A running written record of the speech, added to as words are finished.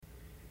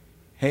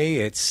Hey,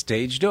 it's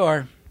Stage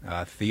Door,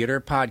 a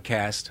theater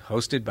podcast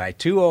hosted by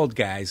two old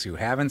guys who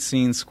haven't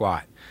seen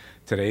squat.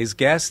 Today's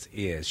guest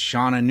is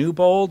Shauna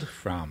Newbold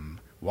from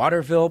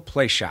Waterville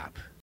Play Shop.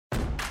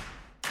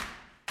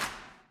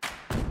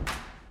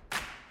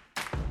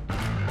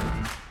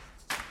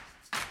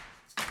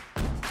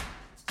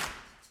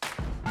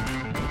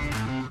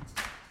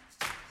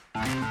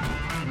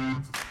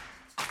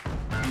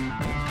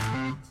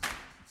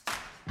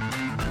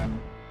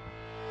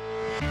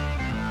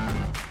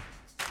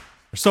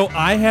 So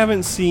I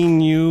haven't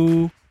seen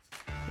you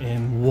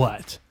in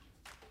what?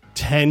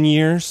 10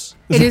 years?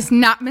 It has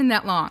not been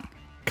that long.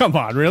 Come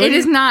on, really? It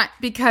is not,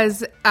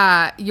 because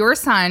your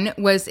son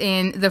was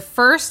in the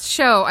first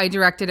show I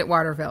directed at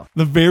Waterville.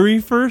 The very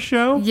first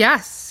show?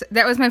 Yes,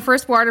 that was my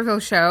first Waterville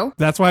show.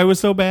 That's why it was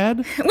so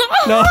bad?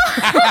 No.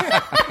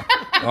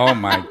 Oh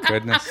my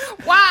goodness.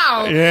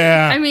 Wow.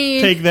 Yeah. I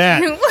mean, take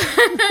that.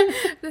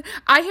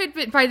 I had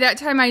been, by that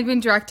time I'd been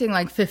directing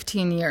like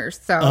 15 years.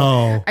 So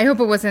Oh. I hope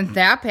it wasn't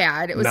that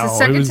bad. It was No, the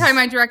second it was- time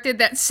I directed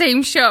that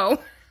same show.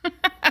 It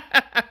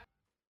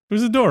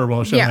was an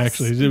adorable show, Yes,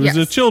 actually. It was yes.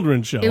 a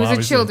children's show, It was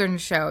obviously. a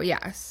children's show,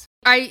 yes.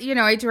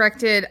 I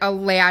directed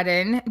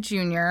Aladdin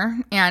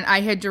Jr., and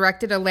I had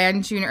directed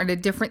Aladdin Jr. at a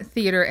different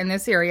theater in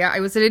this area. I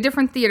was at a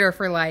different theater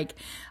for like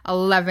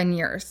 11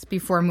 years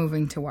before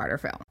moving to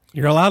Waterville.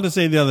 You're allowed to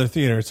say the other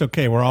theater. It's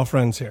okay. We're all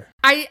friends here.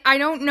 I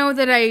don't know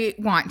that I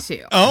want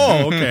to.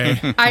 Oh,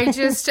 okay. I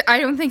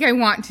don't think I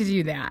want to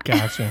do that.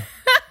 Gotcha.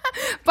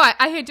 But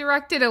I had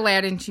directed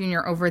Aladdin Jr.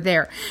 over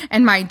there,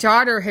 and my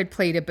daughter had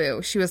played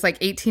Abu. She was like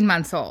 18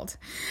 months old,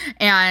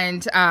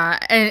 and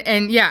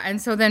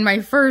so then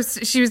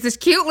she was this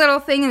cute little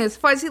thing in this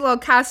fuzzy little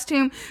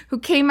costume who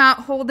came out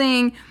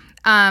holding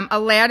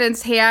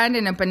Aladdin's hand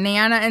and a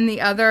banana in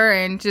the other,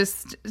 and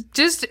just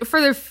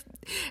for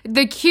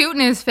the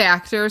cuteness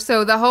factor.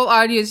 So the whole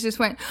audience just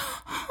went,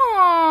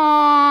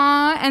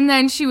 "Aww," and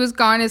then she was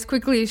gone as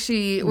quickly as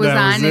she was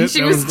on, and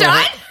she was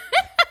done.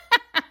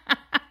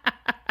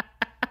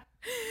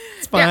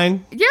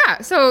 Fine.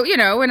 Yeah. So,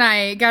 when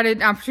I got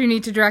an opportunity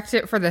to direct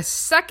it for the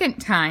second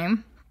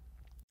time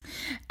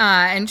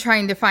and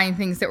trying to find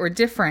things that were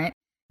different,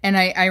 and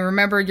I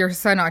remember your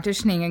son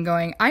auditioning and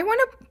going, I want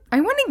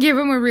to give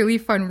him a really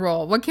fun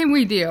role. What can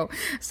we do?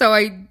 So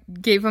I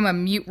gave him a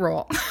mute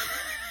role.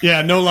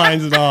 Yeah, no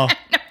lines at all.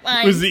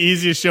 lines. It was the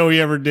easiest show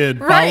he ever did,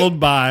 Right. followed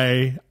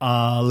by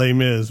Les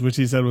Mis, which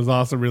he said was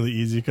also really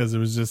easy because it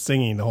was just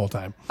singing the whole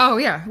time. Oh,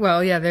 yeah.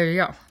 Well, yeah, there you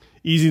go.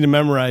 Easy to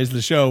memorize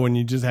the show when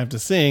you just have to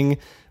sing,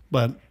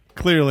 but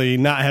clearly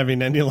not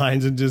having any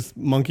lines and just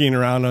monkeying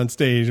around on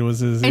stage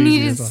was his. And he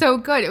did so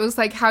good. It was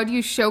like, how do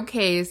you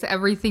showcase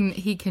everything that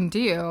he can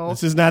do?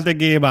 This is not the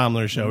Gabe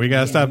Omler show. We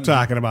got to stop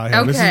talking about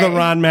him. This is the Okay.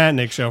 Ron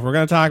Matnick show. If we're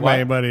going to talk about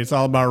anybody, it's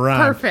all about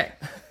Ron.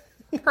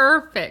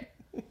 Perfect.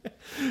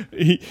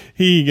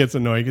 He gets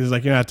annoyed because he's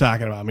like, you're not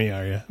talking about me,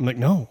 are you? I'm like,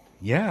 no,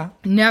 Yeah.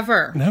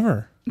 Never.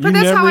 never. But You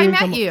that's never how I even met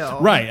come- you.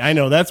 Right. I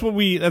know. That's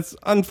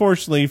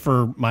unfortunately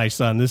for my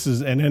son.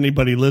 And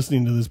anybody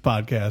listening to this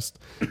podcast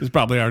is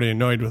probably already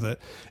annoyed with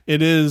it.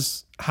 It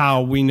is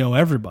how we know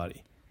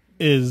everybody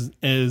is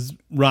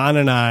Ron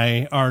and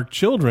our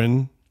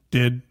children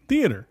did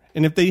theater.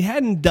 And if they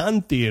hadn't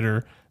done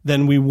theater,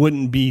 then we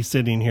wouldn't be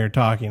sitting here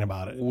talking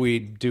about it. We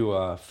do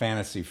a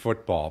fantasy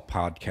football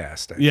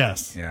podcast. I think.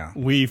 Yes. Yeah.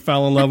 We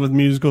fell in love with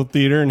musical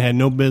theater and had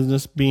no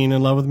business being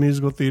in love with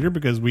musical theater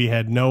because we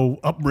had no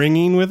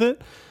upbringing with it.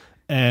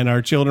 And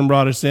our children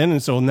brought us in.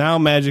 And so now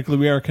magically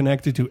we are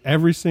connected to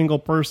every single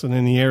person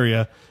in the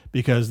area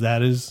because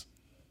that is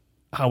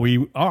how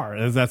we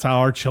are. That's how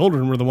our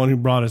children were the one who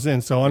brought us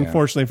in. So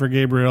unfortunately for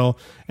Gabriel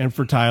and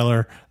for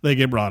Tyler, they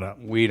get brought up.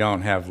 We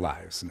don't have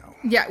lives, no.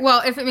 Yeah,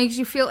 well, if it makes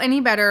you feel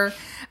any better,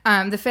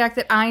 the fact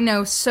that I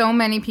know so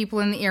many people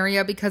in the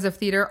area because of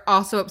theater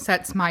also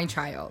upsets my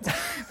child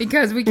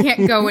because we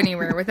can't go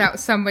anywhere without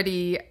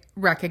somebody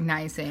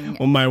recognizing.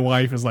 Well, my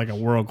wife is like a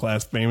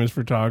world-class famous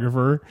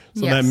photographer,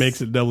 so Yes. that makes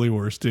it doubly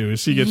worse too.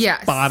 She gets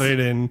Yes. spotted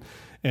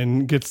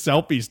and gets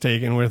selfies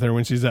taken with her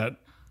when she's at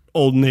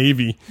Old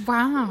Navy.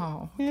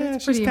 Wow, Yeah,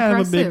 that's she's pretty kind of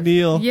a impressive. big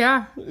deal.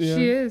 Yeah,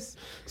 she is.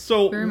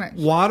 So Very much.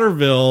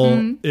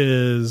 Waterville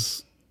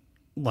is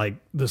like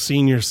the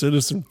senior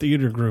citizen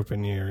theater group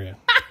in the area.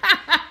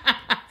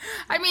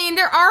 I mean,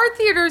 there are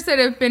theaters that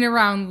have been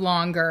around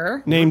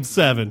longer. Named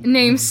 7.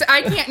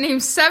 I can't name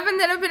 7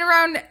 that have been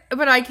around,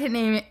 but I can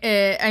name.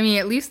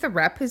 At least the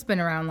Rep has been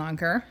around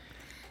longer,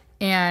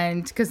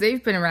 and because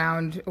they've been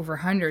around over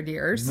 100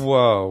 years.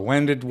 Whoa.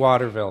 When did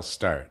Waterville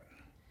start?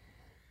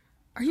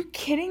 Are you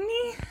kidding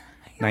me?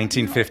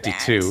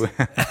 1952.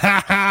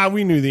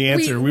 We knew the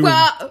answer.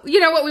 You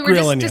know what? We were just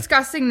grilling you.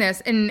 discussing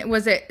this, and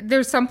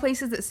there's some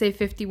places that say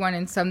 51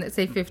 and some that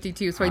say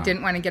 52, so I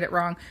didn't want to get it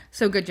wrong.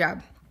 So good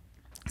job.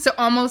 So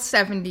almost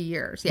 70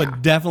 years. Yeah.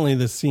 But definitely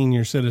the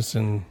senior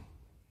citizen.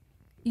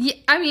 Yeah,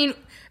 I mean,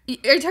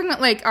 are you talking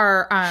about like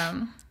our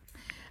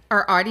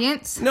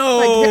audience?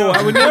 No,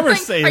 I would never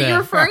say Are that. you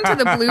referring to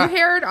the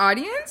blue-haired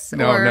audience?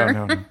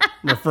 No.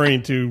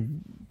 Referring to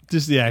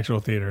Just the actual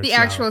theater. The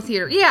actual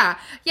theater. Yeah.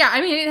 Yeah. I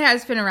mean, it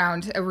has been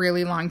around a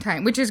really long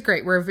time, which is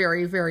great. We're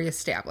very, very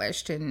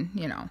established and,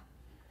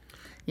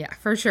 yeah,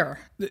 for sure.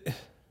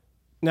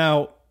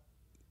 Now,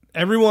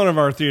 every one of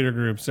our theater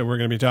groups that we're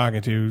going to be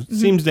talking to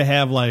seems to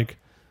have like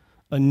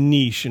a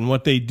niche in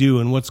what they do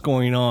and what's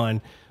going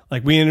on.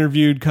 Like we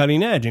interviewed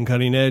Cutting Edge, and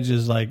Cutting Edge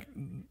is like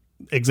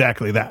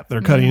exactly that.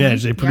 They're cutting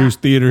edge. They produce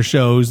theater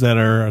shows that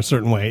are a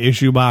certain way.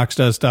 Issue Box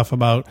does stuff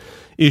about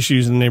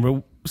issues in the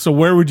neighborhood. So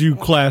where would you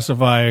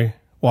classify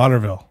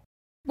Waterville?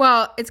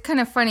 Well, it's kind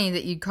of funny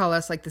that you call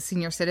us like the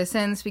senior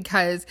citizens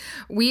because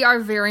we are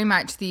very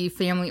much the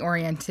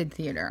family-oriented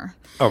theater.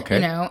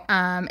 Okay.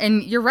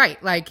 And you're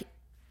right. Like,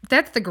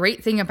 that's the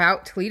great thing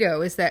about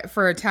Toledo is that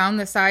for a town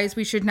the size,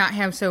 we should not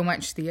have so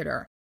much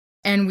theater.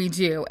 And we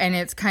do. And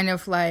it's kind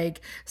of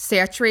like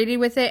saturated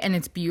with it. And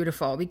it's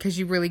beautiful because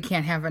you really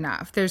can't have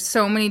enough. There's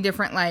so many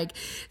different like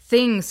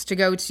things to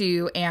go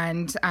to.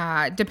 And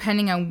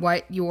depending on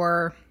what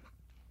your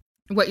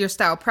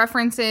style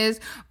preference is,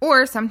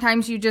 or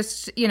sometimes you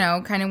just,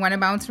 kind of want to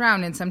bounce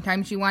around, and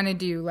sometimes you want to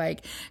do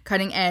like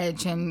Cutting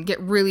Edge and get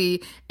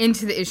really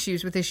into the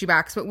issues with Issue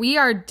Box. But we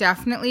are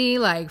definitely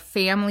like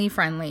family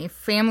friendly,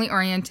 family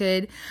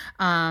oriented.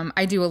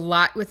 I do a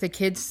lot with the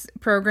kids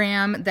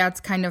program. That's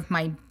kind of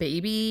my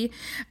baby.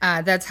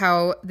 That's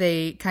how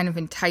they kind of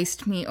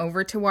enticed me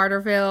over to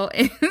Waterville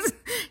is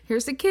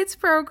here's a kids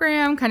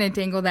program, kind of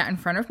dangle that in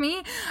front of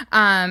me.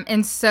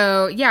 And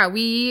so, yeah,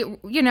 we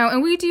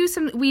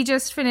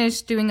just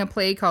finished doing a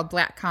play called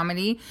Black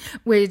Comedy,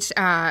 which,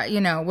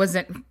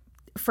 wasn't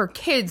for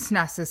kids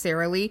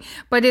necessarily,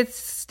 but it's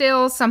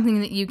still something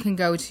that you can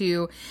go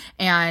to,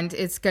 and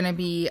it's going to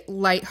be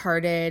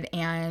lighthearted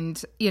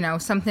and,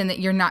 something that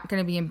you're not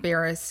going to be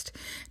embarrassed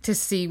to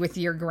see with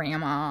your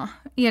grandma.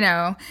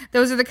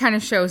 Those are the kind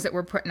of shows that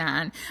we're putting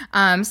on.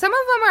 Some of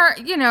them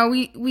are,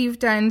 we've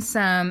done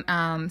some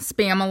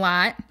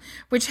Spam-A-Lot,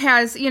 which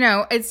has,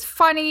 it's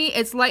funny,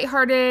 it's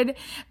lighthearted.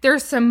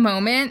 There's some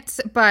moments,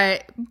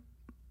 but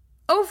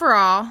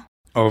Overall,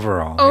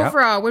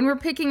 when we're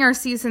picking our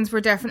seasons, we're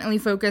definitely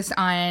focused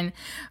on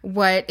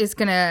what is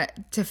going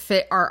to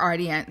fit our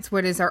audience.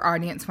 What does our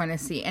audience want to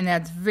see? And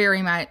that's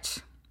very much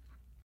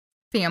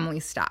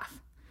family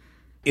stuff.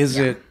 Is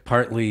it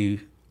partly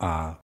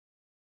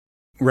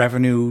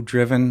revenue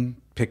driven,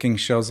 picking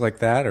shows like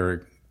that,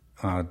 or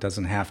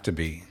doesn't have to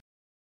be?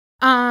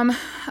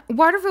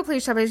 Waterville Play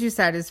Shop, as you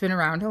said, has been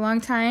around a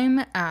long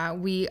time.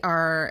 We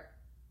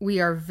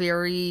are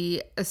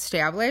very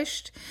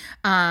established.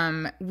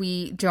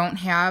 We don't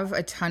have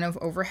a ton of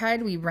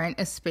overhead. We rent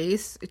a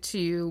space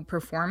to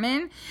perform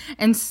in.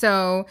 And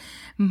so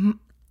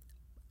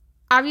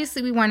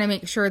obviously we want to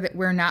make sure that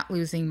we're not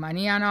losing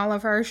money on all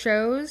of our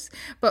shows,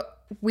 but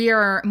we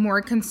are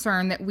more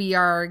concerned that we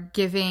are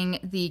giving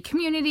the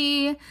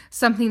community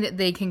something that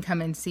they can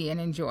come and see and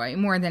enjoy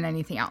more than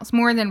anything else,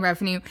 more than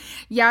revenue.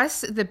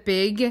 Yes, the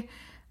big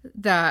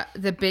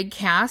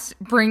cast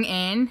bring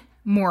in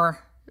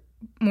more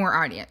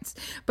audience,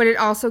 but it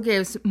also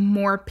gives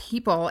more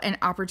people an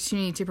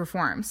opportunity to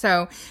perform.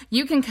 So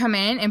you can come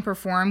in and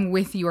perform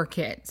with your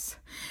kids.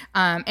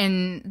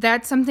 And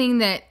that's something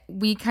that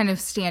we kind of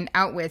stand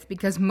out with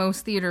because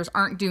most theaters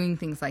aren't doing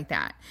things like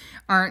that.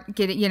 Aren't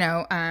getting,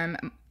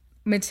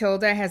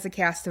 Matilda has a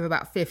cast of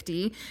about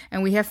 50,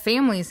 and we have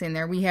families in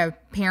there. We have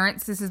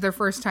parents. This is their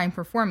first time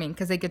performing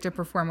because they get to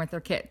perform with their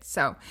kids.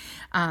 So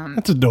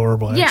that's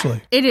adorable,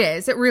 actually. Yeah, it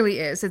is. It really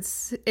is.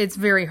 It's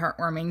very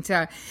heartwarming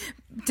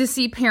to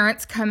see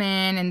parents come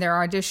in and they're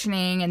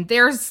auditioning and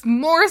they're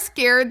more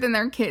scared than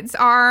their kids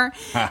are.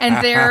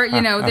 And they're,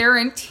 they're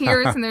in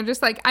tears and they're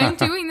just like, I'm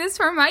doing this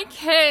for my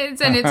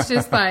kids. And it's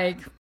just like,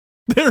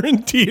 they're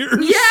in tears.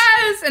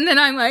 Yes. And then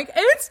I'm like,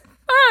 it's fine.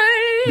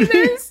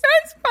 It's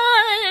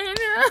fine.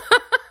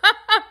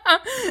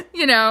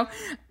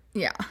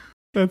 Yeah.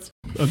 That's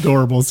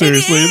adorable.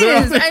 Seriously. It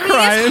is. It's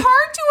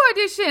hard to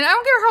audition. I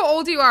don't care how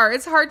old you are.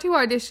 It's hard to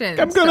audition.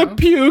 I'm going to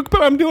puke,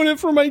 but I'm doing it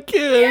for my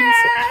kids. Yeah.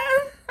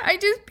 I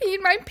just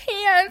peed my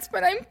pants,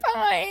 but I'm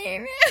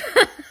fine.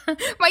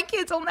 My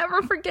kids will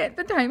never forget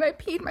the time I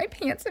peed my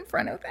pants in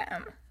front of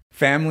them.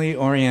 Family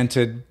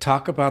oriented.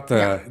 Talk about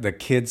the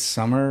kids'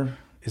 summer.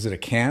 Is it a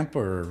camp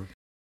or?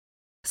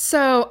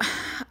 So,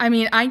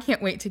 I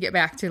can't wait to get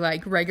back to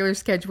like regular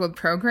scheduled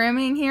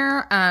programming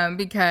here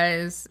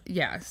because,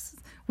 yes,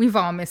 we've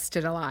all missed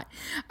it a lot.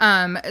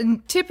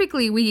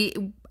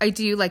 Typically, I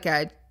do like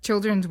a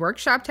children's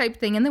workshop type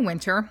thing in the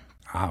winter.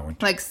 Oh.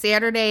 Like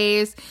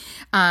Saturdays.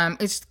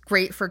 It's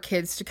great for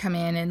kids to come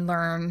in and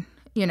learn,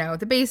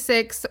 the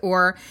basics,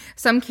 or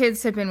some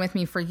kids have been with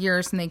me for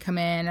years and they come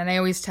in and I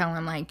always tell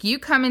them like, you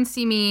come and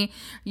see me,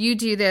 you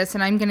do this,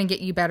 and I'm going to get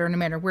you better no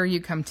matter where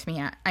you come to me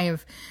at.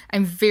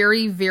 I'm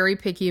very, very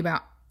picky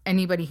about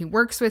anybody who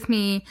works with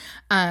me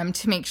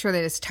to make sure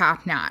that it's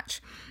top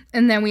notch.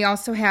 And then we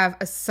also have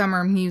a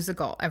summer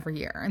musical every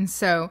year. And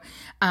so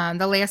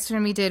the last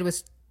one we did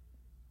was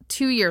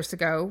 2 years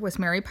ago was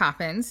Mary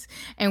Poppins,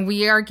 and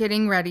we are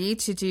getting ready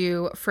to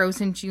do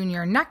Frozen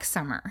Junior next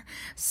summer.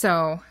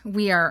 So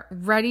we are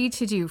ready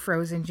to do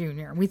Frozen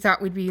Junior. We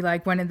thought we'd be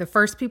like one of the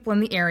first people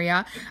in the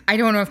area. I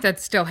don't know if that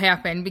still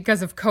happened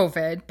because of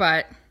COVID,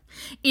 but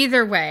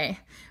either way,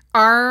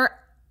 our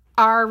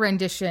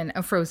rendition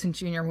of Frozen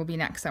Junior will be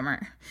next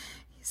summer.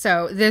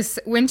 So this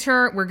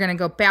winter, we're going to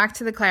go back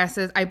to the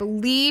classes. I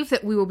believe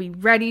that we will be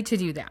ready to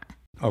do that.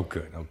 Oh,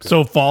 good. Oh, good.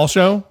 So fall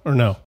show or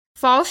no?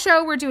 Fall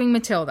show, we're doing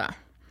Matilda,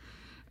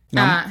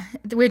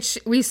 which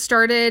we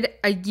started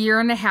a year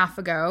and a half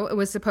ago. It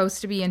was supposed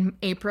to be in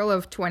April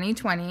of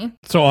 2020.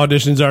 So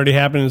auditions already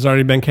happened. It's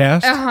already been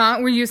cast?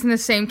 We're using the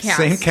same cast.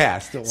 Same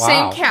cast. Wow.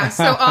 Same cast.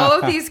 So all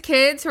of these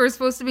kids who are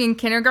supposed to be in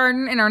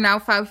kindergarten and are now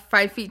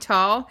 5 feet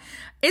tall,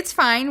 it's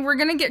fine. We're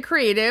going to get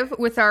creative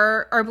with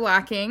our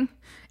blocking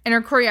and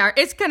our choreography.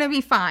 It's going to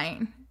be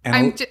fine.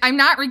 And I'm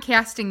not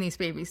recasting these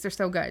babies. They're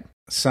so good.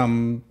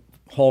 Some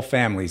whole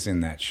families in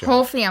that show.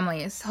 Whole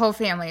families.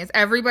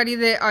 Everybody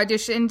that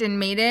auditioned and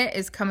made it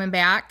is coming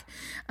back.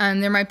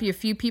 There might be a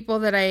few people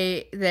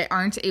that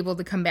aren't able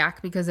to come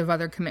back because of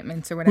other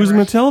commitments or whatever. Who's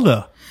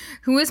Matilda?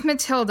 Who is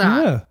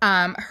Matilda?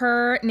 Yeah.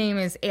 Her name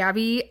is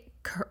Abby.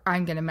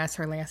 I'm gonna mess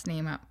her last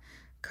name up.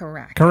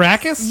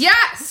 Caracas?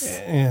 Yes.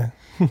 Yeah.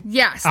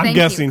 Yes. I'm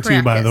guessing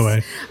too, by the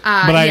way.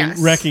 But yes.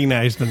 I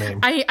recognize the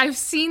name. I've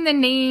seen the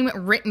name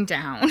written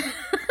down.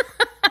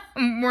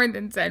 More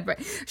than said, but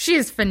she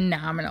is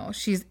phenomenal.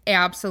 She's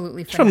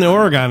absolutely phenomenal. From the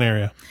Oregon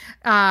area.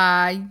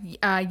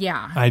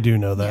 Yeah. I do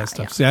know that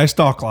stuff. Yeah. See, I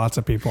stalk lots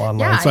of people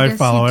online, Yeah, so I I guess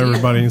follow you do.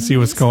 everybody and see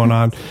what's going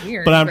on.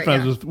 Weird, but I'm but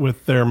friends yeah.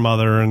 with their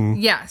mother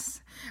and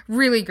Yes.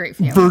 Really great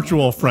family.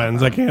 virtual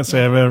friends. I can't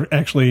say I've ever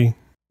actually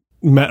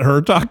met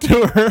her, talked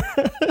to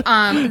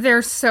her.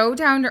 They're so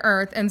down to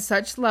earth and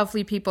such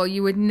lovely people.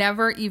 You would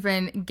never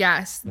even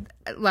guess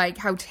like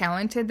how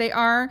talented they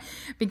are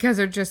because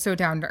they're just so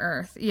down to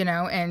earth,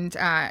 and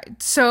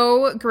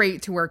so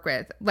great to work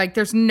with. Like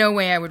there's no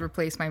way I would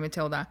replace my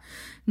Matilda.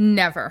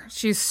 Never.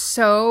 She's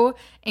so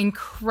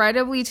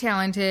incredibly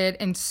talented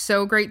and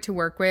so great to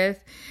work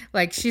with.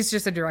 Like she's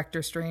just a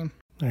director's dream.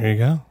 There you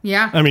go.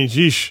 Yeah. I mean,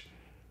 sheesh.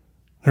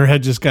 Her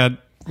head just got,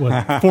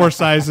 4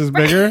 sizes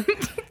bigger?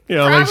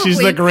 Like she's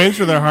the Probably. Grinch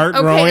with her heart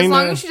Okay, growing. as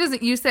long as she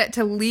doesn't use that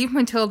to leave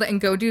Matilda and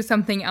go do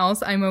something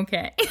else, I'm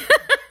okay.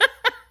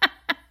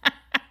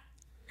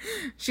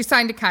 She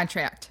signed a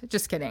contract.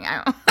 Just kidding.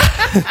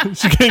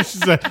 she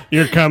said,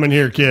 "You're coming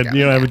here, kid.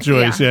 You don't have a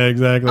choice." Yeah,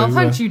 exactly. I'll So-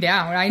 hunt you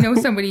down. I know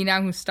somebody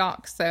now who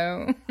stalks,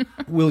 so.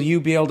 Will you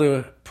be able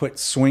to put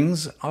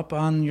swings up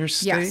on your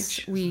stage?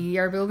 Yes, we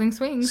are building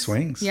swings.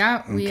 Swings.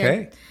 Yeah.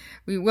 Okay.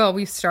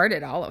 We've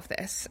started all of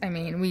this. I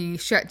mean, we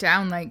shut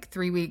down like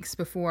 3 weeks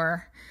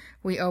before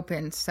we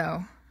opened,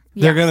 so.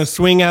 They're yes. going to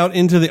swing out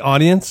into the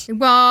audience?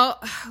 Well,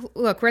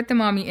 look, we're at the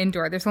Mommy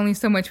Indoor. There's only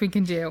so much we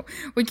can do.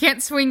 We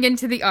can't swing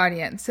into the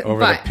audience, Over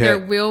but the pit. there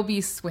will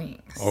be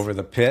swings. Over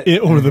the pit?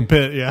 Over the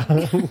pit, yeah.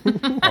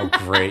 Oh,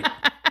 great.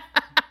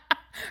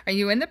 Are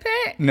you in the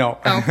pit? No.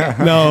 Okay.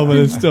 No, but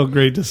it's still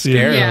great to see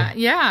Scary. it.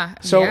 Yeah.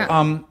 So,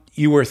 yeah.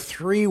 you were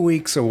 3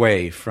 weeks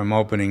away from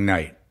opening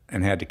night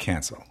and had to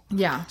cancel.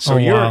 Yeah. So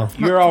wow.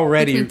 you're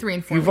already, Between 3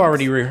 and 4 you've weeks.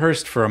 already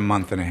rehearsed for a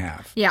month and a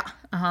half. Yeah.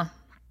 Uh-huh.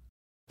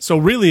 So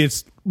really,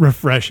 it's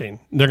refreshing.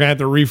 They're going to have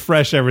to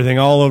refresh everything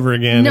all over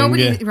again.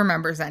 Nobody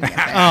remembers any of it.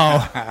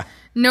 Oh,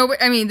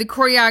 Nobody. I mean, the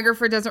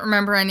choreographer doesn't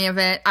remember any of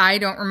it. I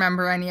don't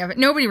remember any of it.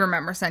 Nobody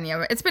remembers any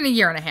of it. It's been a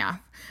year and a half.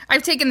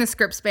 I've taken the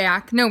scripts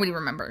back. Nobody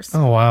remembers.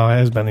 oh wow. It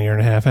has been a year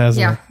and a half,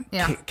 hasn't Yeah. it?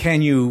 Yeah.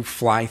 Can you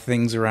fly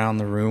things around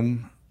the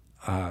room?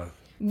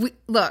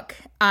 Look,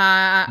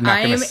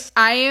 gonna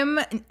I am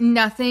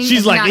nothing.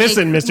 She's if like, not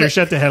listen, a- mister, wait.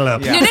 shut the hell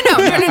up. Yeah.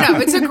 No.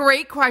 It's a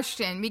great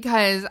question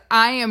because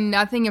I am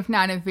nothing if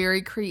not a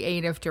very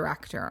creative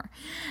director.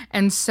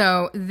 And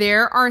so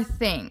there are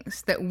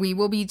things that we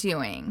will be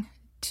doing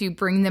to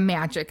bring the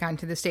magic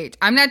onto the stage.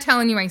 I'm not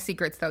telling you my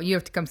secrets, though. You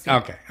have to come see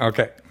it.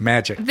 Okay.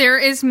 Magic. There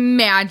is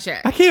magic.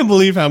 I can't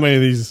believe how many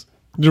of these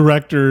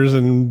directors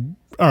and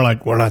are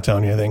like, we're not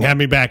telling you anything. Have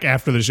me back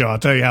after the show. I'll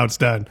tell you how it's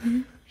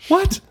done.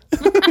 What?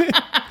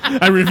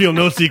 I reveal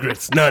no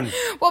secrets. None.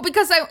 Well,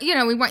 because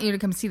we want you to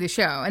come see the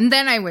show. And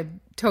then I would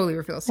totally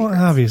reveal secrets.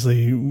 Well,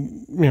 obviously, I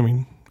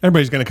mean,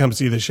 everybody's going to come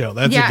see the show.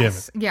 That's a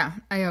given. Yeah,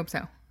 I hope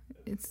so.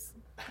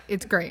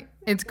 It's great.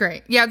 It's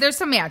great. Yeah, there's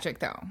some magic,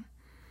 though.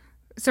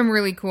 Some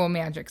really cool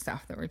magic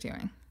stuff that we're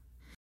doing.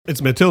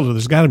 It's Matilda.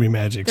 There's got to be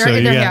magic. There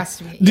has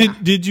to be. Yeah.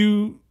 Did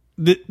you?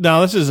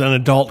 Now this is an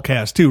adult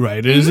cast too, right?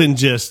 It isn't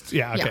just.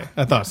 Yeah. Okay. Yeah.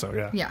 I thought so.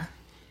 Yeah. Yeah.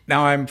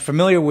 Now, I'm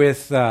familiar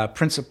with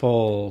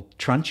Principal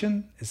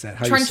Truncheon. Is that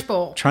how you say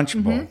Trunchbull.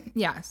 Trunchbull.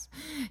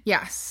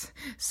 Yes.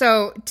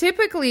 So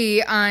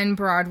typically on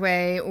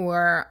Broadway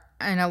or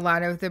in a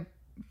lot of the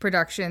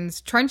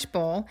productions,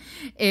 Trunchbull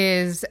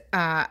is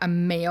a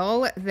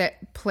male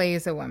that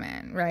plays a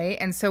woman, right?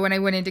 And so when I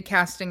went into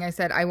casting, I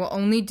said, I will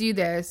only do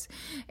this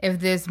if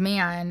this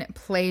man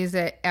plays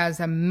it as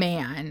a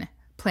man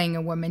playing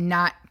a woman,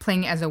 not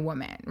playing as a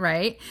woman,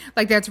 right?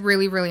 Like that's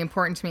really, really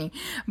important to me.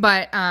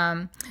 But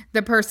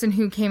the person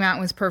who came out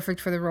and was perfect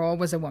for the role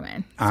was a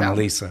woman. So,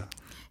 Annalisa.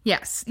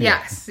 yes.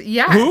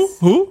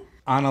 Who?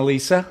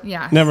 Annalisa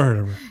Yeah. Never heard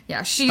of her.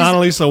 Yeah, she's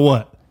Annalisa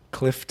what?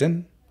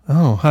 Clifton.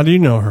 Oh, how do you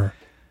know her?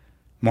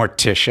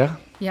 Morticia.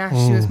 Yeah,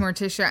 she was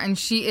Morticia, and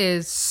she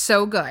is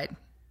so good.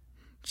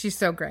 She's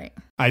so great.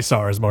 I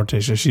saw her as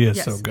Morticia. She is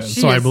Yes, so good.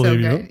 she So I is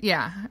believe good. you.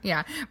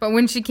 Yeah. But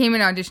when she came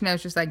in audition, I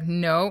was just like,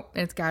 nope,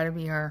 it's got to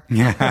be her.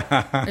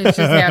 It just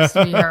has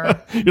to be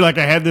her. You're like,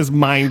 I had this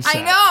mindset.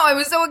 I know. I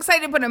was so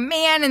excited to put a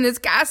man in this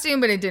costume,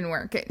 but it didn't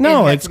work.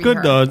 No, it had it's to be good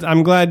her. though.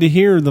 I'm glad to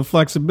hear the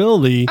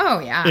flexibility. Oh,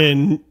 yeah.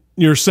 In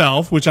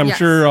yourself, which I'm Yes.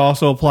 sure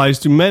also applies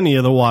to many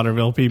of the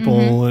Waterville people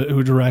Mm-hmm.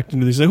 who direct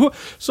into these.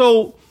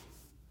 So,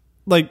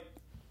 like,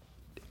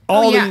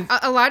 all Oh, yeah. these.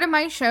 A lot of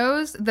my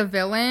shows, the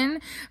villain,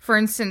 for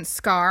instance,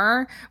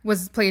 Scar,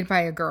 was played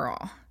by a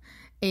girl.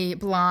 A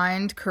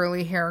blonde,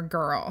 curly hair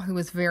girl who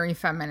was very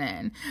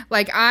feminine.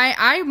 Like,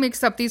 I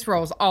mix up these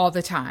roles all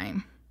the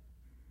time.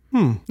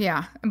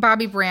 Yeah.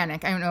 Bobby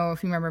Brannick. I don't know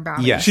if you remember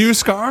Bobby. Yes. She was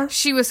Scar?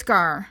 She was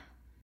Scar.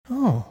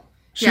 Oh.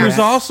 She Yes. was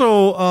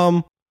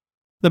also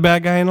the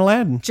bad guy in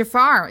Aladdin,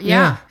 Jafar. Yeah.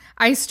 Yeah.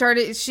 I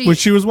started. which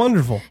she was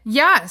wonderful.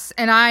 Yes,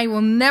 and I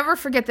will never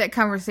forget that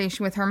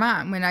conversation with her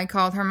mom when I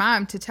called her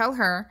mom to tell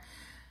her,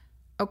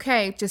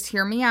 okay, just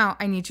hear me out.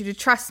 I need you to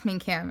trust me,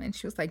 Kim. And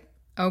she was like,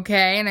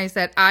 okay. And I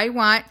said, I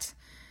want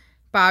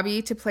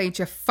Bobby to play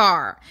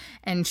Jafar.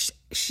 And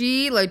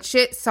she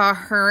legit saw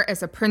her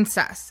as a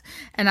princess.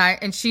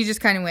 And she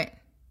just kind of went,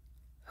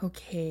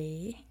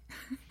 okay.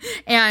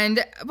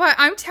 But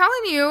I'm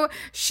telling you,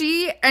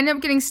 she ended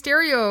up getting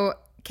stereo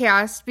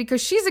cast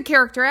because she's a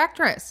character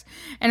actress,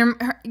 and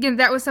again,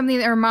 that was something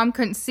that her mom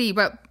couldn't see.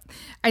 But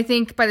I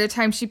think by the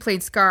time she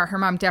played Scar, her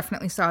mom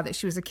definitely saw that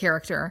she was a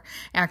character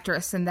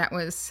actress, and that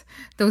was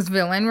those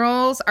villain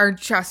roles are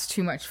just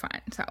too much fun.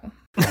 So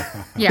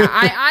yeah,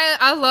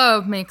 I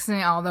love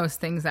mixing all those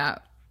things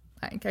up.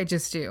 Like I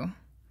just do.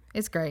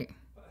 It's great.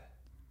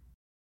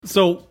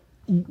 So,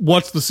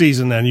 what's the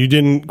season then? You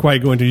didn't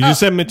quite go into. You just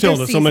said Matilda.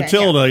 this So season,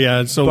 Matilda,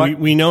 yeah. So But-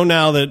 we know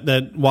now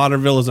that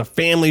Waterville is a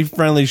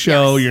family-friendly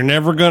show. Yes. You're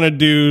never going to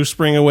do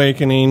Spring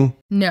Awakening.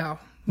 No,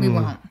 we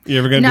won't. You're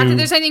ever going to Not do... that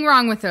there's anything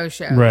wrong with those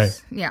shows. Right.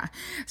 Yeah.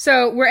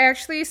 So we're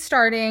actually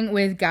starting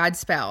with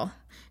Godspell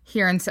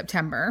here in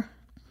September.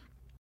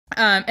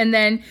 And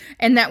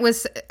that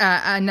was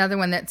another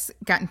one that's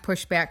gotten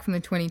pushed back from the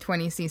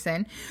 2020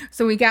 season.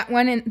 So we got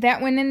one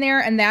in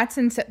there, and that's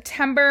in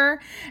September.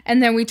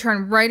 And then we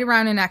turn right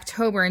around in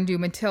October and do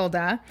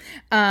Matilda.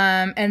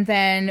 And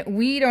then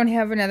we don't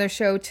have another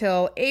show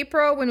till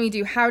April when we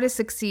do How to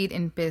Succeed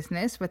in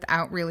Business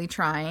Without Really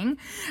Trying.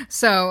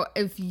 So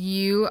if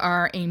you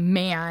are a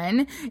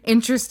man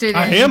interested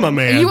I am a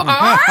man. You are?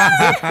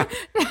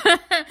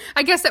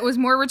 I guess that was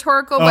more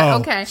rhetorical, but Oh,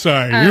 okay.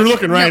 sorry. You're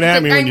looking right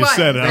at me when you was.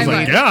 said it. I was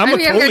like, yeah, I'm I've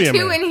totally got a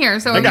two man. in here,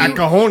 so I got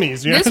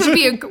cojones. Yeah. this would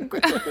be a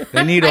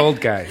They need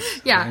old guys.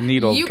 yeah. They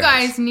need old you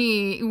guys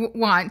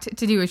want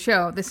to do a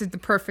show. This is the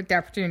perfect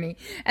opportunity,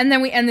 and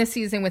then we end the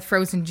season with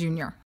Frozen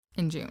Junior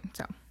in June.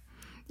 So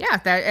yeah,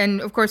 that,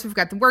 and of course we've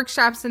got the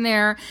workshops in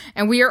there,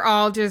 and we are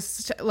all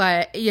just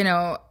like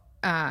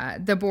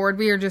the board.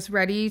 We are just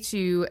ready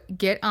to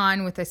get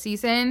on with the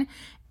season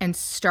and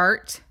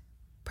start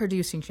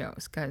producing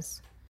shows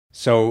because.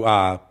 So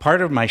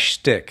part of my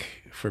shtick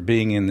for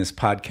being in this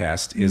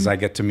podcast is I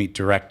get to meet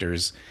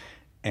directors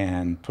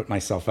and put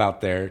myself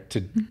out there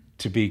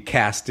to be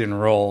cast in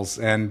roles.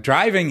 And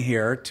driving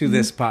here to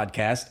this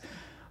podcast,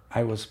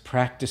 I was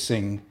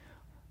practicing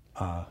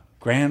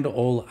Grand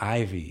Ole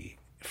Ivy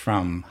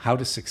from How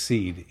to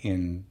Succeed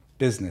in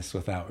Business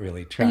Without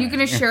Really Trying. Are you going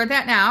to share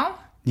that now?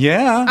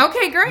 Yeah.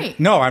 Okay, great.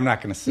 No, I'm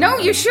not going to say No,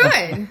 that. you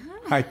should.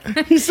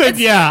 He said,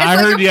 yeah, I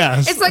like heard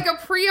yes. It's like a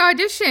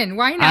pre-audition.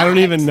 Why not? I don't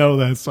even know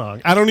that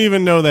song. I don't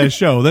even know that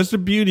show. That's the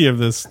beauty of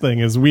this thing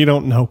is we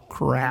don't know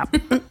crap.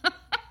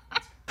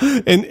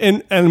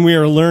 and we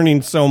are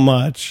learning so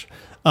much.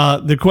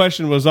 The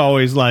question was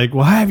always like,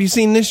 well, have you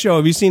seen this show?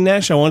 Have you seen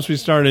that show? Once we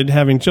started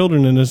having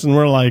children in this, and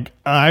we're like,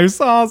 I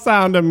saw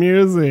Sound of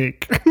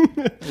Music.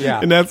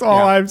 Yeah. And that's all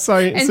Yeah. I've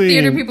seen. And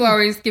theater people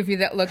always give you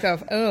that look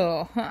of,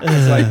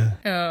 It's like,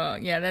 oh,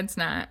 yeah, that's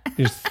not.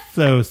 You're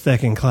so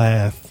second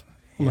class.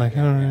 I'm like,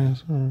 all right.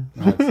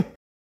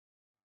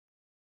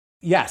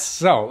 yes.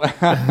 So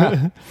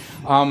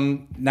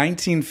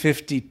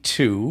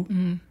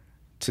 1952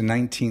 to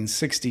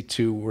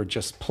 1962 were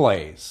just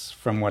plays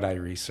from what I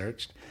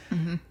researched.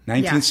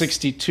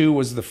 1962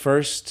 was the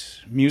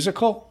first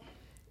musical.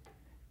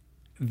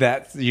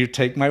 That you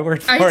take my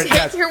word for I it. take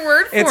Yes. your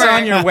word for it's it.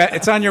 on your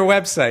it's on your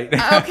website.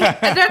 Okay,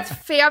 that's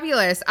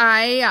fabulous.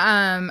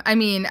 I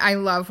mean, I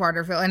love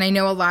Waterville, and I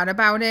know a lot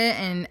about it,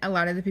 and a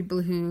lot of the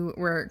people who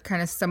were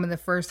kind of some of the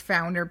first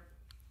founder.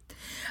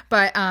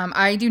 But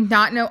I do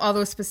not know all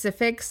those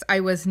specifics. I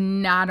was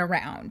not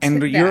around.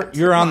 And that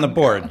you're on the long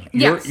board. ago.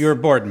 Yes. You're a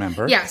board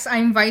member. Yes,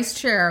 I'm vice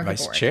chair of the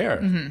Vice board.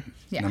 chair.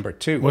 Yeah. Number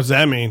 2. What's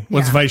that mean?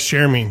 What's Yeah. vice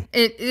chair mean?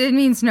 It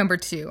means number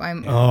 2.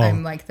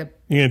 I'm like the.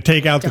 You're going to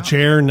take out the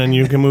chair and then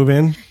you can move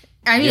in?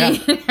 I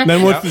mean,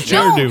 Then what's the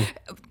chair No. do?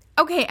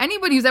 Okay,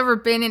 anybody who's ever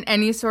been in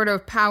any sort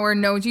of power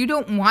knows you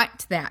don't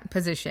want that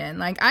position.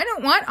 Like, I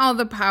don't want all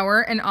the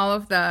power and all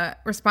of the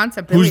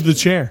responsibility. Who's the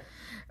chair?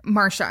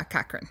 Marsha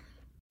Cochran.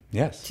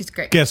 Yes. She's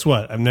great. Guess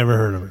what? I've never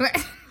heard of her.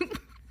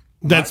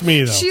 That's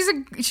me, though.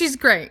 She's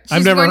great. She's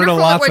I've never heard of wonderful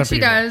lots at what of she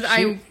people.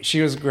 does.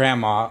 She was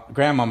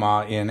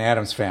grandmama in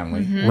Adam's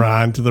Family.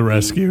 Ron to the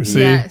rescue. See?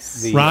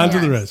 Yes. Ron to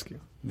the Yes. rescue.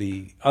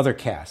 The other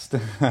cast.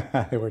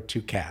 There were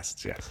 2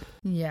 casts, yes.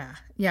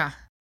 Yeah.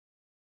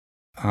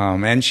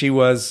 And she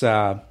was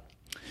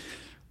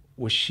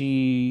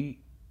she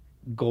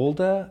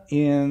Golda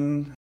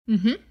in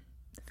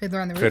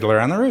Fiddler on the Roof. Fiddler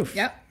on the Roof?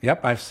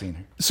 Yep, I've seen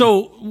her.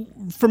 So,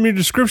 from your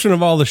description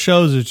of all the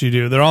shows that you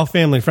do, they're all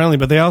family friendly,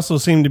 but they also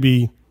seem to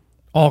be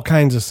all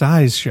kinds of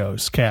size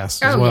shows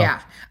cast as well.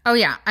 Oh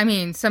yeah. I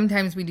mean,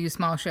 sometimes we do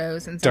small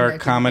shows and Dark sometimes we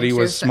do Comedy big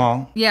was shows.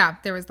 small? Yeah,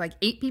 there was like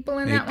 8 people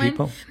in that 8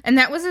 people? one, and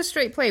that was a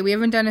straight play. We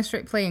haven't done a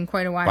straight play in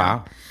quite a while.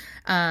 Wow.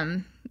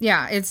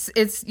 Yeah,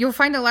 it's you'll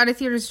find a lot of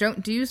theaters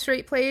don't do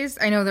straight plays.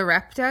 I know the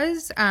Rep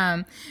does,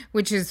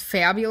 which is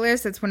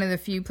fabulous. It's one of the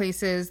few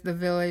places the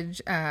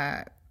Village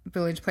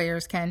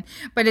Players can,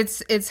 but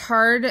it's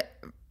hard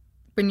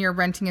when you're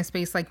renting a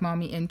space like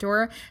Maumee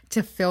Indoor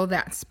to fill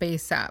that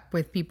space up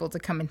with people to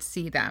come and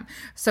see them.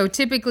 So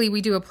typically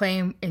we do a play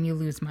and you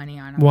lose money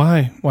on them.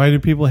 Why? Why do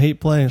people hate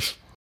plays?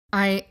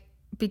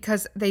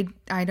 Because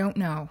I don't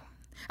know.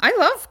 I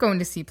love going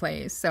to see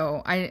plays,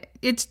 so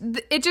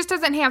it just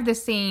doesn't have the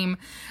same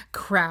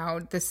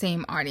crowd, the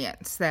same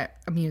audience that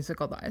a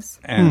musical does.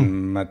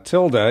 And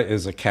Matilda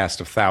is a cast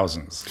of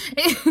thousands.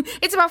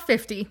 It's about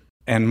 50.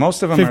 And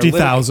most of them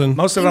 50,000.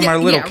 Most of them are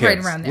little Yeah, kids. right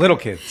around there. Little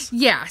kids.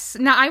 Yes.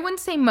 Now, I wouldn't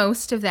say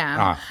most of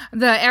them.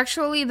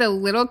 The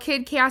little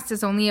kid cast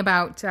is only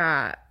about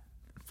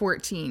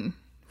 14,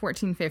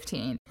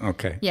 15.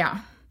 Okay. Yeah.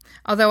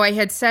 Although I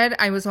had said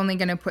I was only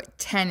going to put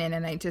 10 in,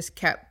 and I just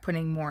kept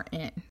putting more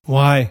in.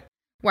 Why?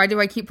 Why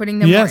do I keep putting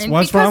them Yes, more in?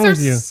 what's because wrong they're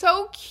with you?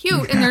 so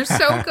cute and they're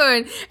so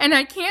good, and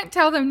I can't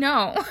tell them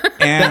no.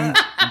 And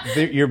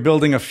you're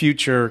building a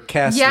future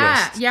cast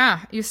list. Yeah.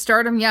 You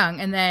start them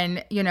young, and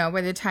then, by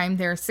the time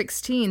they're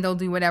 16, they'll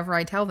do whatever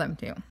I tell them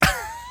to.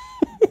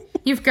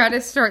 You've got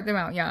to start them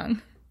out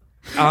young.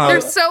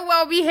 They're so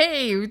well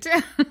behaved.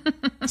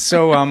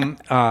 So,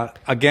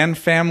 again,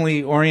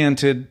 family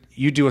oriented,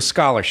 you do a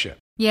scholarship.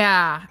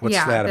 Yeah. What's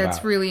that That's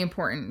about? really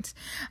important.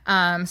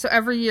 So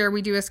every year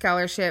we do a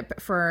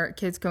scholarship for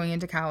kids going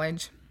into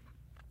college.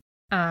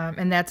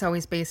 And that's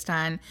always based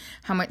on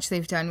how much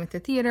they've done with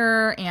the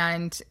theater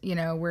and,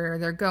 where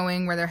they're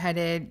going, where they're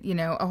headed,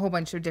 a whole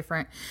bunch of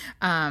different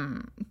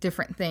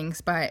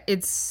things. But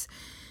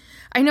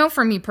I know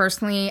for me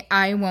personally,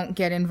 I won't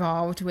get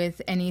involved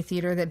with any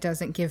theater that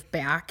doesn't give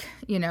back.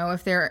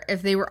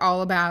 If they were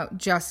all about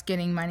just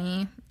getting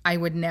money, I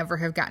would never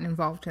have gotten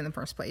involved in the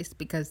first place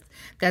because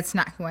that's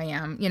not who I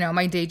am.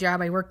 My day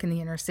job, I work in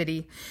the inner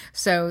city.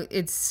 So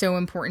it's so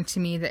important to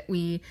me that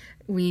we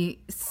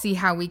see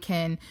how we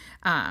can,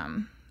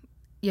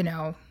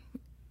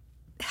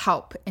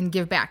 help and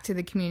give back to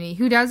the community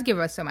who does give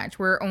us so much.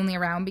 We're only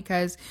around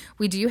because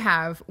we do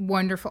have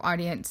wonderful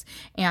audience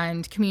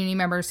and community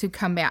members who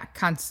come back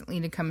constantly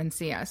to come and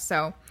see us.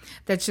 So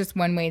that's just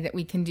one way that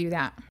we can do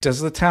that.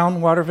 Does the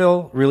town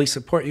Waterville really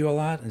support you a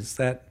lot? Is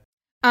that?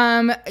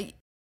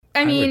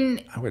 I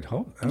mean, I would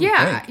hope. They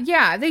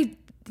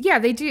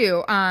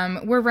do.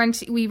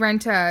 We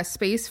rent a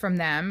space from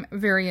them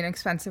very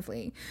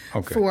inexpensively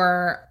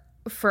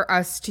for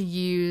us to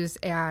use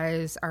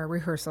as our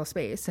rehearsal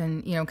space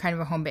and kind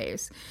of a home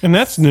base. And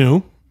that's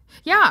new.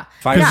 Yeah,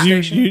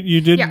 because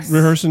you did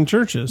rehearse in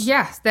churches.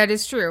 Yes, that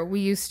is true.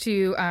 We used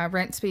to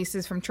rent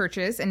spaces from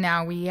churches, and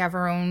now we have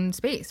our own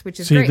space, which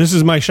is great. This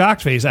is my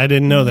shocked face. I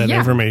didn't know that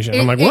information.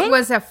 I'm like, what? It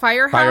was a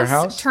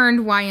firehouse turned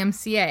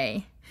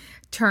YMCA.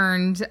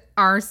 Turned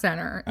our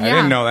center. I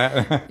didn't know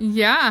that.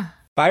 Yeah.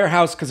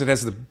 Firehouse because it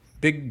has the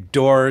big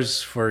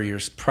doors for your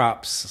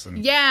props.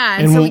 And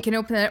so we can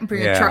open it and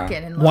bring a truck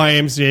in. And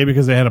YMCA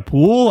because they had a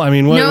pool? I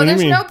mean, what do you mean? No,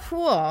 there's no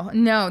pool.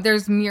 No,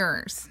 there's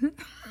mirrors.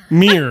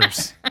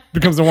 Mirrors.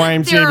 Becomes a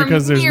YMCA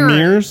because there's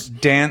mirrors?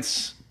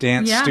 Dance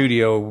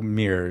studio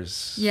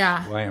mirrors.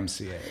 Yeah.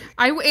 YMCA.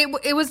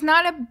 It was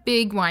not a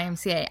big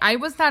YMCA. I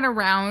was not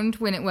around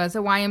when it was a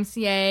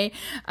YMCA,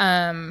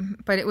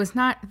 but it was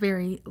not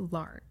very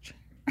large.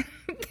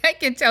 I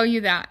can tell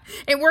you that.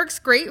 It works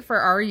great for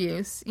our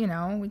use.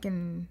 We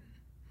can...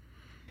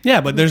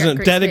 Yeah, but there's a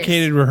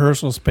dedicated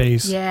rehearsal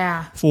space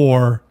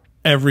for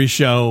every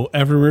show,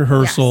 every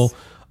rehearsal.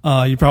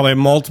 Yes. You probably have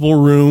multiple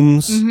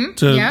rooms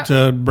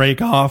to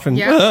break off. And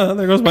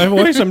there goes my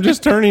voice. I'm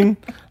just turning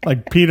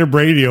like Peter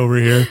Brady over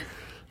here.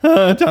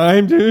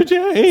 Time to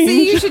change.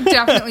 See, you should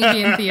definitely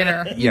be in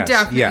theater. You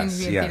definitely need to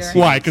be in theater.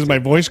 Why? Because my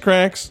voice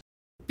cracks?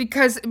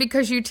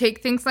 Because you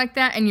take things like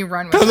that and you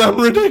run with it. Because I'm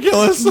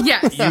ridiculous.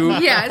 Yes.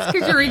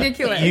 Because you're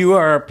ridiculous. You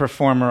are a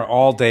performer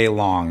all day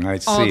long. I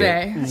see all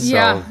day. it. So,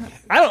 yeah.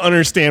 I don't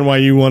understand why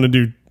you want to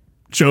do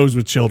shows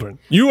with children.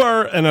 You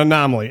are an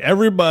anomaly.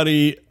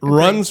 Everybody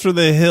runs for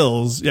the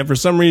hills, yet for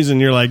some reason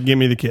you're like, give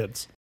me the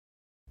kids.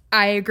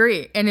 I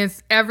agree. And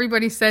it's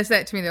everybody says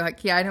that to me. They're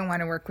like, yeah, I don't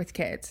want to work with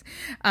kids.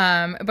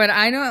 But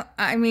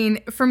I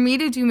mean, for me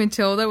to do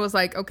Matilda was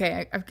like,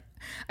 okay,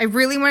 I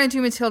really want to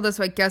do Matilda,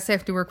 so I guess I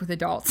have to work with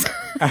adults.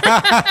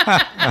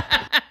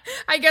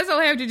 I guess I'll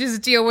have to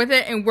just deal with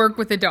it and work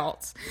with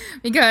adults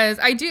because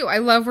I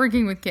love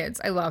working with kids.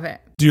 I love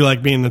it. Do you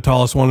like being the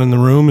tallest one in the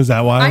room? Is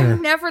that why?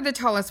 I'm never the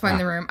tallest one in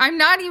the room. I'm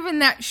not even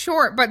that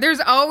short, but there's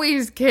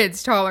always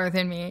kids taller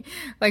than me,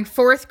 like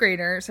fourth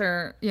graders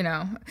or,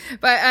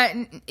 but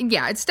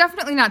yeah, it's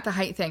definitely not the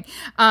height thing.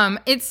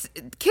 It's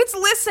kids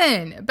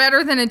listen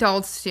better than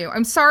adults do.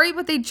 I'm sorry,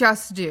 but they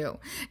just do.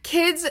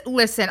 Kids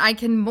listen. I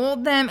can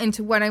mold them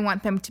into what I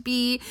want them to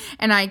be,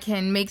 and I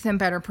can make them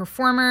better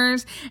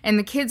performers. And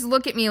the kids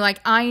look at me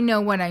like I know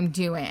what I'm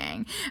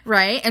doing,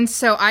 right? And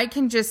so I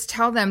can just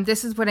tell them,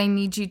 this is what I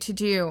need you to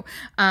do.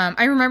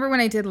 I remember when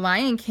I did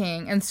Lion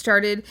King and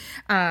started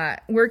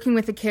working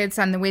with the kids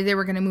on the way they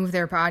were going to move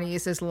their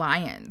bodies as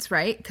lions,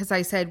 right? Because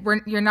I said,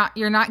 you're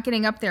not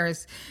getting up there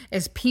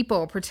as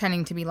people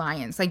pretending to be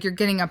lions. Like you're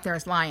getting up there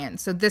as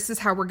lions. So this is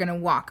how we're going to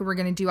walk. We're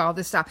going to do all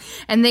this stuff.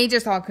 And they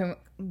just all come,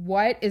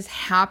 what is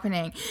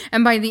happening?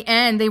 And by the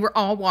end, they were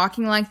all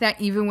walking like that,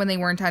 even when they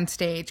weren't on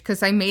stage,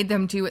 because I made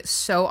them do it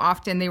so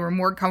often. They were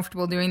more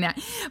comfortable doing that.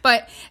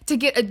 But to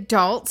get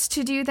adults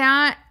to do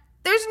that,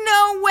 there's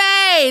no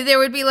way. They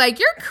would be like,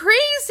 you're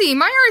crazy.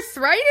 My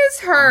arthritis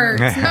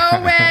hurts.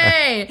 No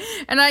way.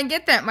 And I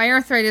get that. My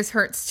arthritis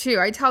hurts too.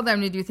 I tell them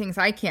to do things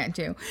I can't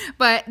do.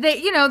 But they,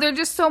 they're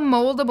just so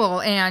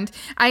moldable. And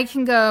I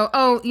can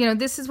go,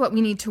 this is what we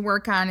need to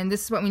work on and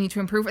this is what we need to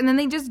improve. And then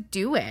they just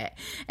do it.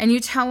 And you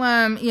tell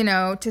them,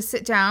 to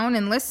sit down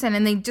and listen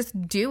and they just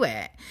do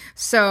it.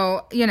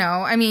 So,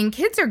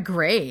 kids are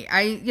great.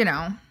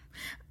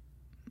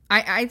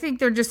 I think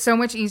they're just so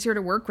much easier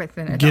to work with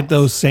than adults. Get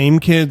those same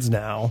kids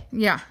now.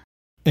 Yeah.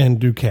 And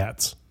do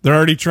cats. They're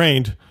already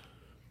trained.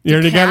 You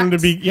already got them to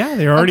be,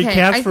 they're already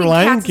cats for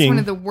Lion Cats King. Is one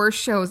of the worst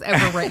shows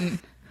ever written.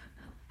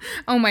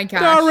 Oh my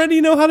gosh. They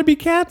already know how to be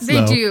cats,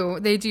 They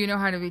do. They do know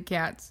how to be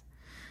cats.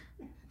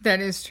 That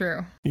is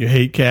true. You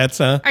hate cats,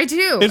 huh? I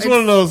do. It's one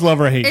of those love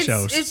or hate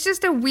shows. It's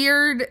just a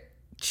weird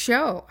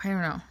show. I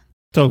don't know.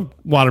 So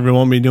Waterville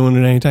won't be doing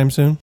it anytime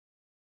soon?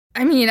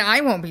 I mean,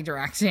 I won't be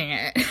directing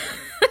it.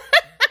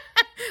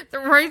 The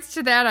rights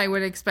to that, I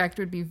would expect,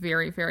 would be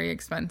very, very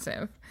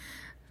expensive.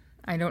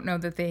 I don't know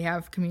that they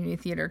have community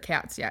theater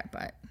cats yet,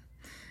 but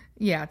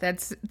yeah,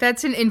 that's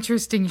an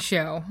interesting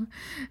show.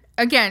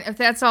 Again, if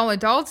that's all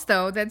adults,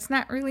 though, that's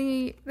not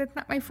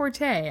my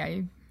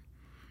forte.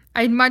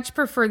 I'd much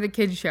prefer the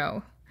kid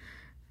show.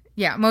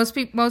 Yeah, most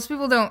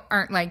people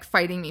aren't like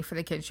fighting me for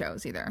the kid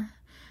shows either.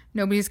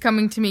 Nobody's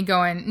coming to me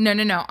going,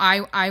 no,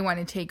 I want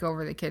to take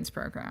over the kids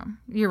program.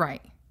 You're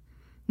right.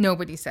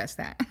 Nobody says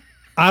that.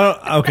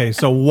 Okay,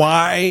 so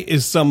why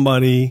is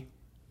somebody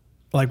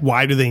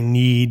why do they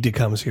need to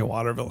come see a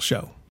Waterville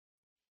show?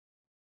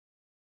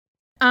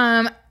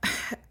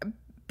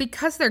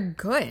 Because they're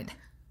good.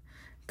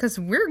 Because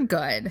we're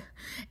good.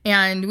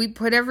 And we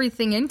put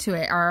everything into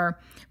it. Our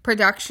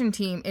production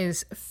team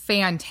is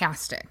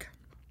fantastic.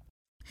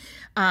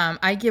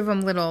 I give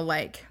them little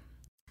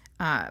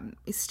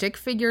stick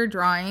figure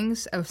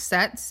drawings of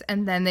sets,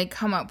 and then they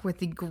come up with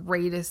the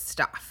greatest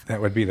stuff. That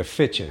would be the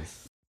Fitches.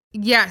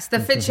 Yes, the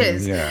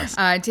Fitches. Yes.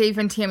 Dave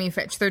and Tammy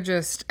Fitch. They're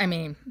just,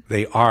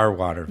 they are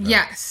Waterville.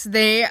 Yes,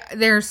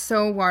 they're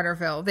so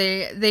Waterville.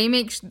 They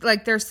make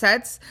their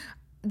sets.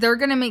 They're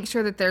gonna make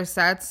sure that their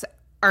sets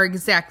are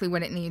exactly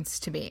what it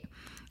needs to be.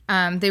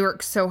 They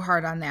work so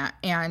hard on that,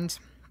 and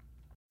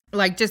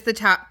just the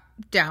top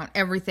down,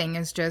 everything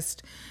is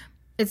just.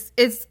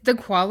 It's the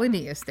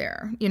quality is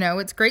there.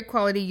 It's great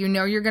quality.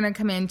 You're going to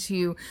come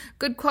into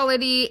good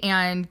quality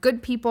and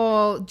good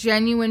people,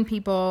 genuine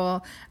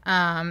people.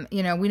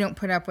 We don't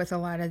put up with a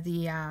lot of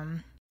the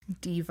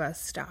diva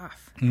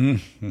stuff.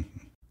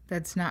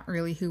 That's not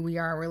really who we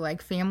are. We're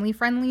family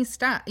friendly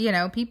stuff,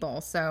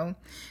 people. So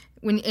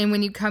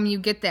when you come, you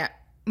get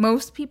that.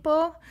 Most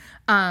people,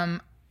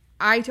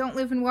 I don't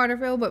live in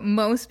Waterville, but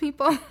most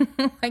people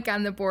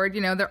on the board,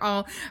 they're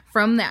all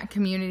from that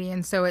community.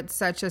 And so it's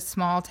such a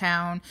small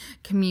town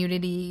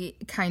community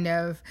kind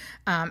of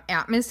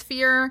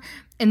atmosphere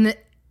in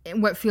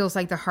what feels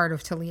like the heart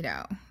of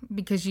Toledo,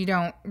 because you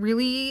don't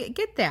really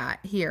get that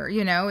here.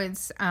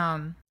 It's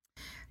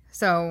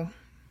so,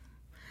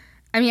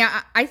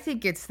 I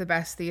think it's the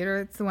best theater.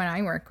 It's the one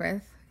I work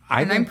with.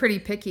 I'm pretty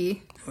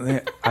picky.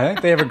 I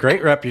think they have a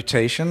great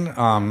reputation.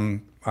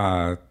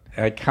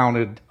 I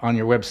counted on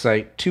your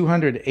website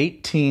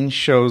 218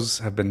 shows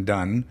have been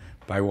done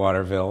by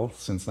Waterville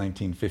since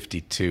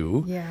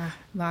 1952. Yeah,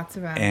 lots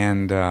of them.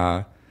 And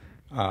I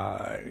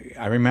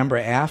remember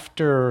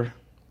after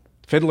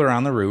Fiddler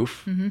on the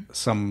Roof,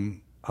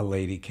 a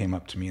lady came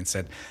up to me and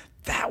said,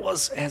 that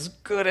was as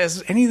good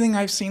as anything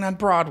I've seen on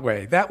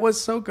Broadway. That was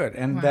so good.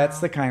 And that's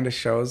the kind of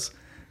shows,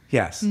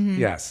 yes,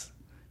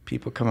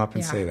 people come up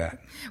and say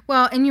that.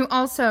 Well, and you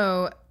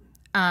also...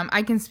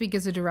 I can speak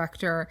as a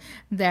director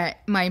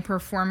that my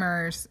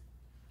performers,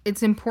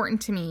 it's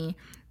important to me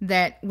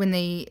that when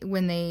they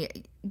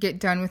get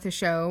done with the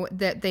show,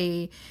 that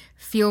they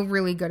feel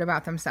really good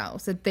about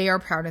themselves, that they are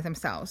proud of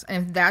themselves.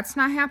 And if that's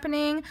not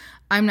happening,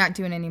 I'm not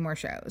doing any more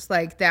shows.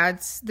 Like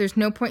there's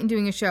no point in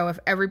doing a show if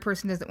every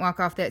person doesn't walk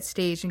off that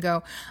stage and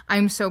go,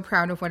 I'm so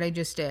proud of what I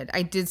just did.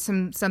 I did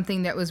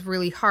something that was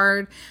really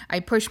hard. I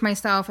pushed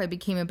myself. I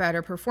became a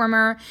better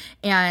performer.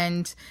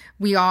 And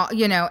we all,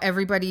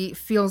 everybody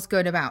feels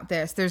good about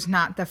this. There's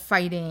not the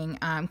fighting,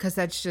 because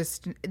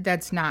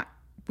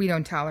we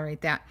don't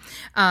tolerate that.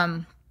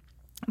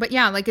 But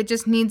yeah, like it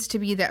just needs to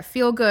be that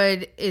feel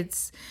good.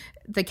 It's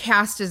the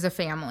cast is a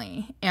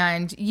family,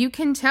 and you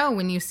can tell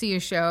when you see a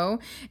show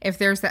if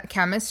there's that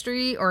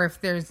chemistry or if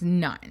there's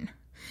none.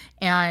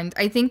 And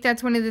I think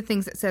that's one of the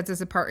things that sets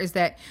us apart is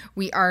that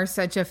we are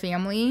such a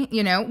family,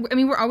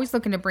 we're always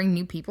looking to bring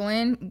new people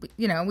in,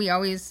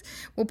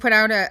 we'll put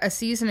out a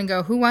season and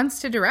go, who wants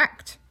to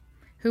direct?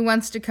 Who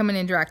wants to come in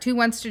and direct? Who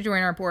wants to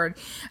join our board?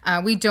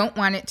 We don't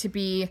want it to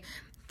be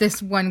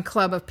this one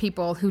club of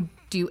people who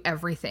do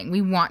everything. We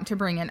want to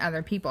bring in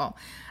other people.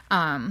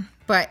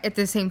 But at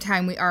the same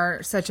time, we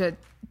are such a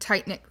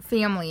tight-knit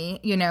family,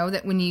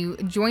 that when you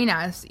join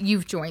us,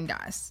 you've joined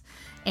us.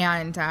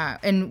 And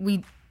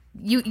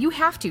you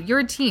have to. You're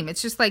a team.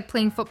 It's just like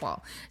playing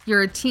football.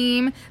 You're a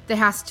team that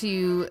has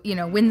to,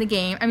 win the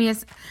game. I mean,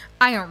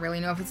 I don't really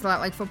know if it's a lot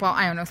like football.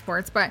 I don't know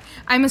sports, but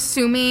I'm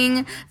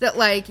assuming that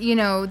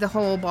the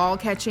whole ball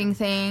catching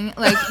thing, you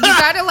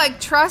gotta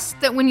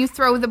trust that when you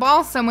throw the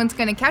ball, someone's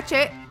going to catch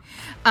it.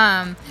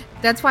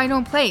 That's why I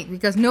don't play,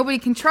 because nobody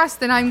can trust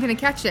that I'm going to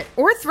catch it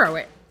or throw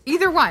it.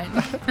 Either one.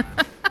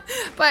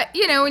 But,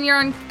 when you're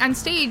on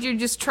stage, you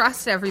just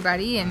trust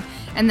everybody,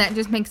 and that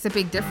just makes a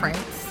big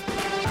difference.